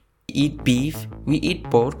eat beef, we eat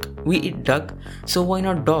pork, we eat duck, so why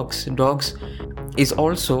not dogs? Dogs is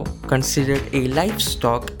also considered a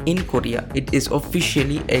livestock in Korea. It is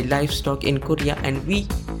officially a livestock in Korea, and we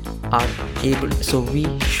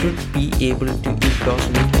should be able to eat dog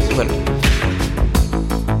meat as well.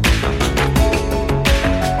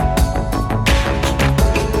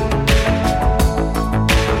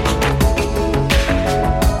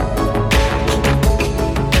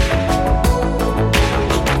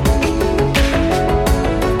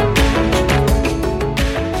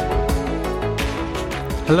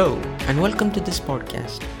 Hello and welcome to this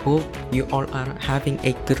podcast. Hope you all are having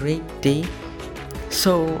a great day.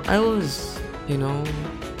 So I was,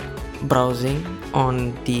 browsing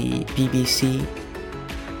on the BBC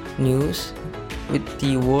news with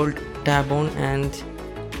the world tab on,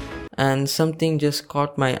 and something just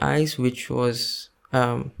caught my eyes, which was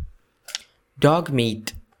dog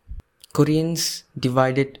meat. Koreans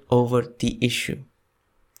divided over the issue.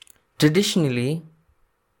 Traditionally,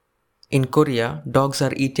 in Korea, dogs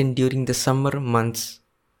are eaten during the summer months.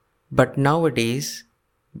 But nowadays,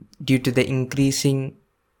 due to the increasing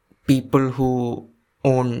people who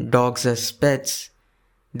own dogs as pets,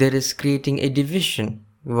 there is creating a division.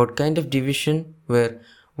 What kind of division? Where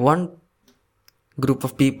one group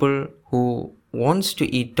of people who wants to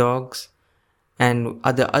eat dogs and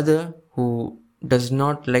other who does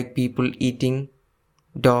not like people eating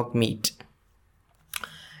dog meat.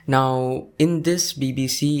 Now, in this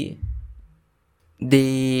BBC,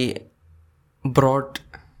 they brought,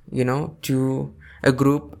 to a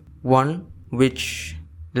group, one which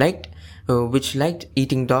liked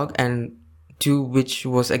eating dog, and two which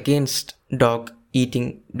was against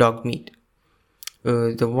eating dog meat.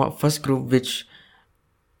 The first group which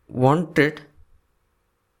wanted,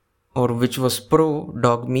 or which was pro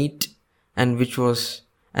dog meat, and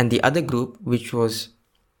the other group which was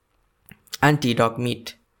anti dog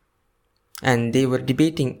meat, and they were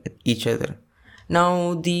debating each other.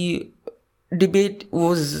 Now, the debate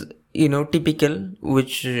was, typical,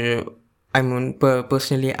 which,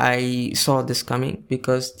 personally, I saw this coming,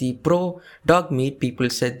 because the pro-dog meat people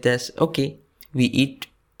said this: okay, we eat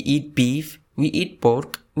beef, we eat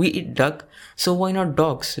pork, we eat duck, so why not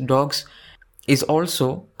dogs? Dogs is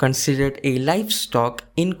also considered a livestock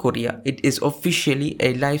in Korea. It is officially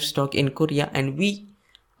a livestock in Korea, and we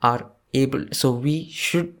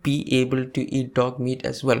should be able to eat dog meat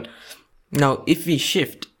as well. Now, if we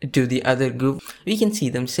shift to the other group, we can see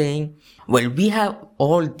them saying, well, we have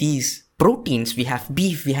all these proteins. We have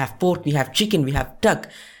beef, we have pork, we have chicken, we have duck.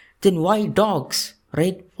 Then why dogs,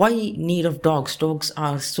 right? Why need of dogs? Dogs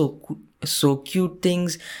are so cute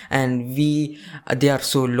things, and they are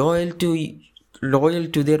so loyal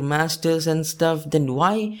to their masters and stuff. Then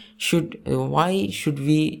why should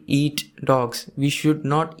we eat dogs? We should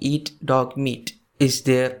not eat dog meat, is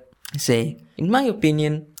their saying. In my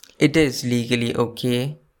opinion, it is legally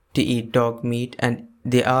okay to eat dog meat, and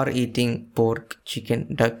they are eating pork,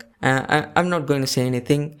 chicken, duck. I'm not going to say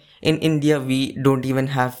anything. In India, we don't even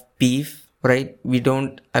have beef, right? We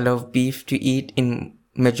don't allow beef to eat in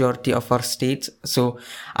majority of our states. So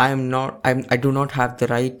I do not have the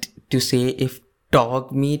right to say if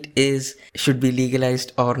dog meat should be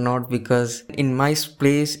legalized or not, because in my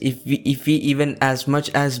place, if we even as much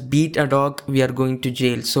as beat a dog, we are going to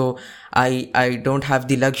jail. So I don't have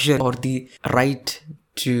the luxury or the right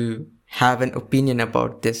to have an opinion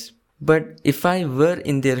about this. But if I were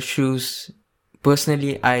in their shoes,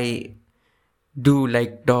 personally, I do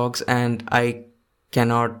like dogs, and I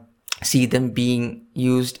cannot see them being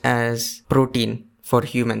used as protein for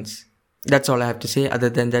humans. That's all I have to say. Other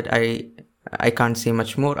than that, I can't say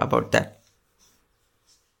much more about that.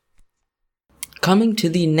 Coming to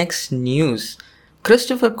the next news,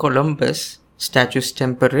 Christopher Columbus statues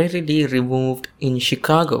temporarily removed in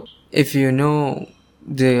Chicago. If you know,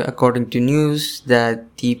 according to news,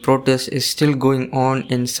 that the protest is still going on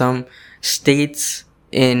in some states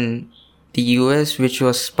in the US, which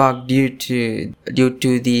was sparked due to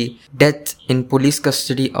the death in police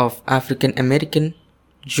custody of African American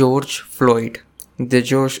George Floyd. The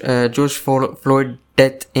George Floyd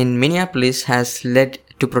death in Minneapolis has led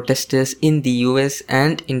to protesters in the US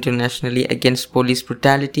and internationally against police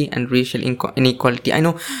brutality and racial inequality. I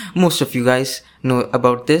know most of you guys know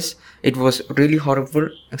about this. It was really horrible,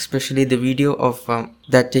 especially the video of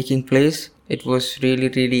that taking place. It was really,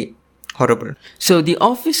 really horrible. So the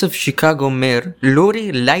office of Chicago Mayor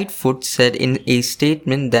Lori Lightfoot said in a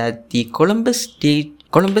statement that the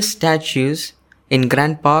Columbus statues in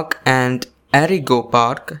Grant Park and Arrigo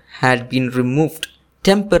Park had been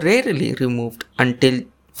temporarily removed until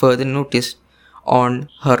further notice on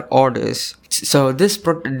her orders. So this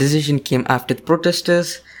decision came after the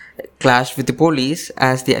protesters clashed with the police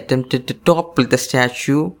as they attempted to topple the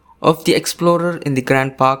statue of the explorer in the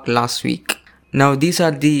Grand Park last week. Now these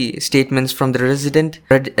are the statements from the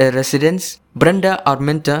residents. Brenda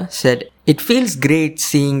Armenta said, "It feels great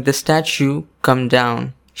seeing the statue come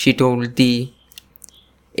down," she told the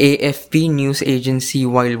AFP news agency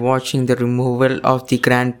while watching the removal of the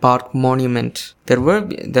Grand Park monument. There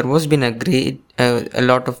was been a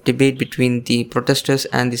lot of debate between the protesters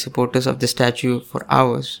and the supporters of the statue for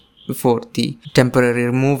hours before the temporary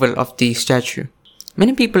removal of the statue.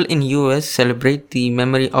 Many people in US celebrate the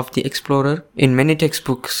memory of the explorer. In many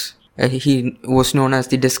textbooks, he was known as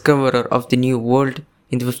the discoverer of the New World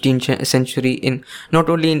in the 15th century. In not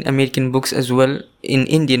only in American books as well, in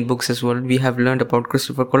Indian books as well, we have learned about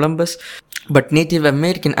Christopher Columbus. But Native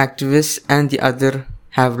American activists and the other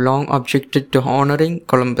have long objected to honoring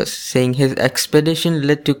Columbus, saying his expedition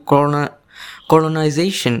led to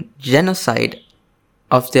colonization, genocide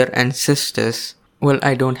of their ancestors. Well,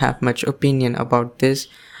 I don't have much opinion about this,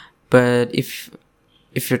 but if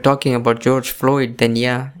you're talking about George Floyd, then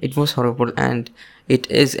yeah, it was horrible and it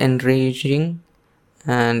is enraging,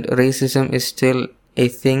 and racism is still a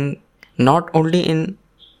thing, not only in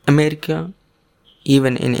America,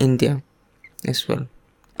 even in India as well,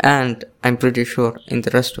 and I'm pretty sure in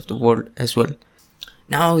the rest of the world as well.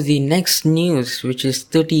 Now the next news, which is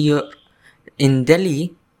in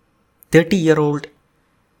Delhi, 30-year-old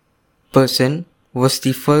person was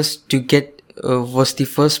the first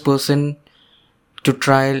person to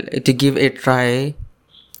give a try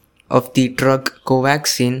of the drug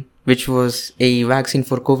Covaxin, which was a vaccine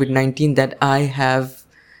for COVID-19 that I have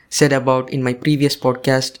said about in my previous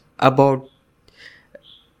podcast about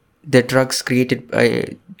the drugs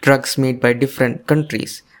made by different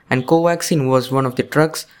countries. And Covaxin was one of the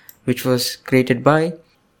drugs which was created by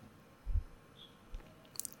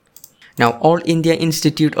Now, All India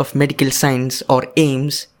Institute of Medical Science, or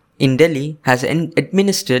AIIMS, in Delhi has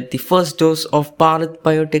administered the first dose of Bharat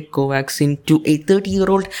Biotech Covaxin to a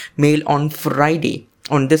 30-year-old male on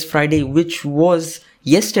this Friday, which was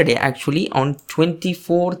yesterday actually, on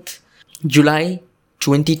 24th July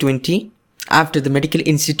 2020, after the medical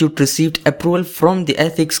institute received approval from the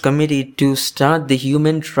ethics committee to start the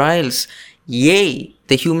human trials. Yay!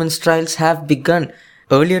 The human trials have begun.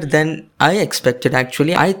 Earlier than I expected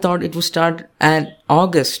actually. I thought it would start at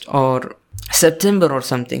August or September or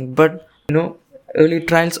something. But early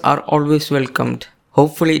trials are always welcomed.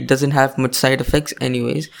 Hopefully it doesn't have much side effects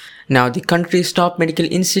anyways. Now the country's top medical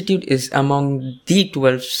institute is among the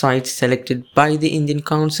 12 sites selected by the Indian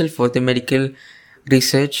Council for the Medical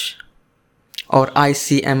Research, or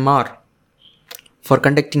ICMR, for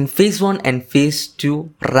conducting phase 1 and phase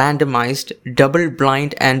 2 randomized,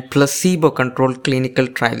 double-blind and placebo-controlled clinical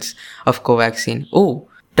trials of Covaxin. Oh,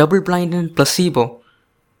 double-blind and placebo.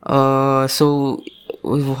 So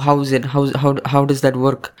how is it? How does that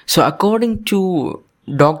work? So according to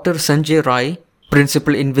Dr. Sanjay Rai,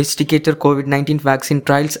 principal investigator COVID-19 vaccine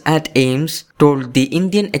trials at AIIMS, told the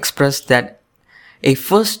Indian Express that a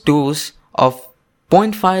first dose of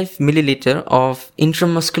 0.5 milliliter of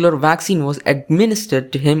intramuscular vaccine was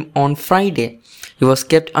administered to him on Friday. He was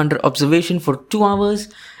kept under observation for 2 hours.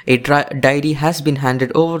 A diary has been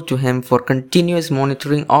handed over to him for continuous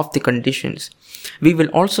monitoring of the conditions. We will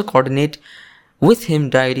also coordinate with him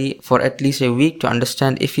diary for at least a week to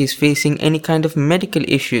understand if he is facing any kind of medical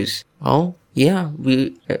issues. Oh, yeah,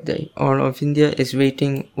 all of India is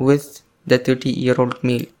waiting with the 30-year-old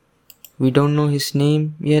male. We don't know his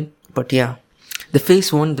name yet, but yeah. The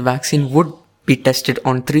phase 1, the vaccine would be tested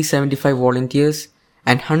on 375 volunteers,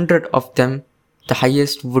 and 100 of them, the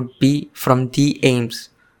highest, would be from the AIIMS,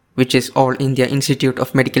 which is All India Institute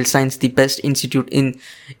of Medical Science, the best institute in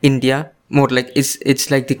India. More like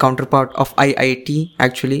it's like the counterpart of IIT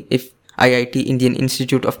actually, if IIT, Indian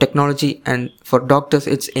Institute of Technology, and for doctors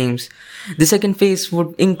it's AIIMS. The second phase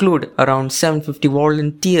would include around 750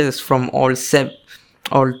 volunteers from all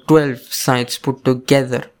 12 sites put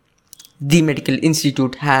together. The medical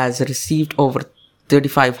institute has received over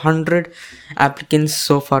 3,500 applicants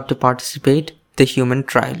so far to participate in the human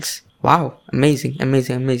trials. Wow, amazing.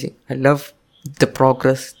 I love the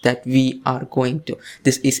progress that we are going to.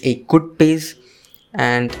 This is a good pace,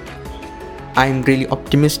 and I'm really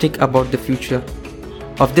optimistic about the future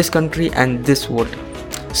of this country and this world.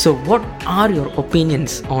 So what are your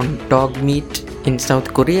opinions on dog meat in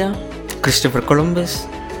South Korea, Christopher Columbus,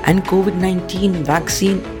 and COVID-19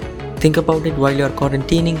 vaccine? Think about it while you're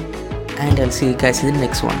quarantining, and I'll see you guys in the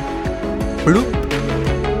next one. Blue.